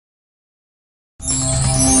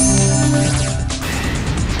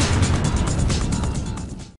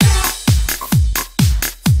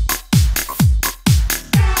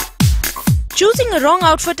Wearing a wrong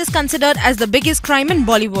outfit is considered as the biggest crime in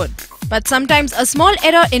Bollywood. But sometimes a small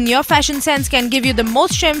error in your fashion sense can give you the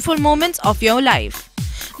most shameful moments of your life.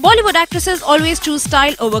 Bollywood actresses always choose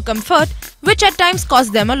style over comfort, which at times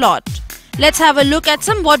costs them a lot. Let's have a look at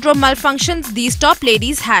some wardrobe malfunctions these top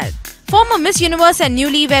ladies had. Former Miss Universe and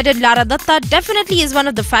newly wedded Lara Dutta definitely is one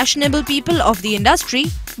of the fashionable people of the industry,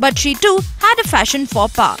 but she too had a fashion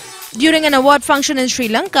faux pas. During an award function in Sri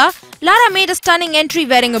Lanka, Lara made a stunning entry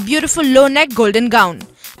wearing a beautiful low-neck golden gown.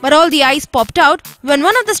 But all the eyes popped out when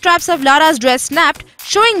one of the straps of Lara's dress snapped,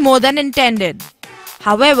 showing more than intended.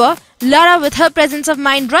 However, Lara with her presence of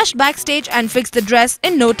mind rushed backstage and fixed the dress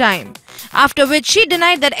in no time, after which she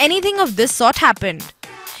denied that anything of this sort happened.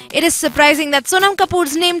 It is surprising that Sonam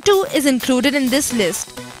Kapoor's name too is included in this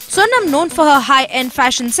list. Sonam, known for her high-end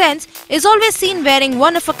fashion sense, is always seen wearing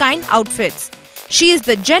one-of-a-kind outfits. She is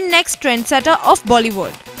the Gen Next trendsetter of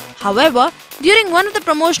Bollywood. However, during one of the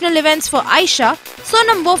promotional events for Aisha,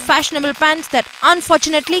 Sonam wore fashionable pants that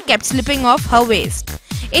unfortunately kept slipping off her waist.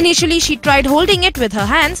 Initially, she tried holding it with her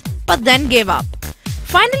hands, but then gave up.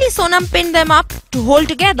 Finally, Sonam pinned them up to hold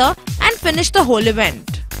together and finished the whole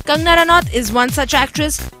event. Kangana Ranaut is one such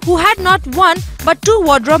actress who had not one but two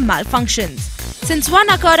wardrobe malfunctions. Since one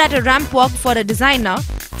occurred at a ramp walk for a designer,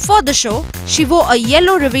 for the show, she wore a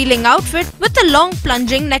yellow revealing outfit with a long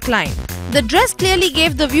plunging neckline. The dress clearly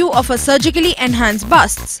gave the view of her surgically enhanced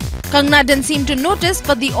busts. Kangana didn't seem to notice,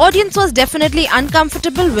 but the audience was definitely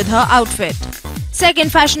uncomfortable with her outfit. Second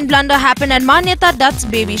fashion blunder happened at Manyata Dutt's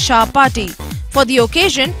baby shower party. For the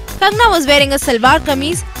occasion, Kangana was wearing a salwar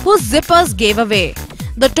kameez whose zippers gave away.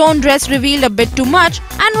 The torn dress revealed a bit too much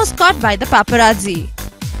and was caught by the paparazzi.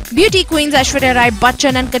 Beauty queens Aishwarya Rai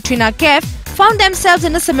Bachchan and Katrina Kaif found themselves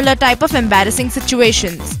in a similar type of embarrassing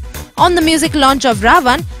situations. On the music launch of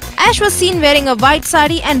Ravan, Ash was seen wearing a white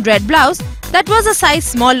sari and red blouse that was a size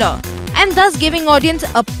smaller, and thus giving audience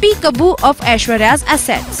a peekaboo of Aishwarya's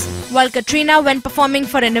assets. While Katrina, when performing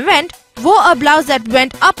for an event, wore a blouse that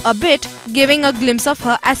went up a bit, giving a glimpse of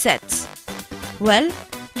her assets. Well,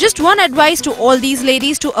 just one advice to all these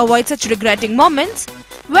ladies to avoid such regretting moments: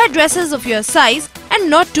 wear dresses of your size and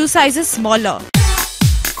not 2 sizes smaller.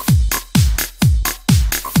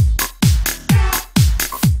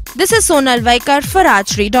 This is Sonal Vaikar for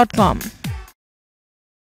Rajshri.com.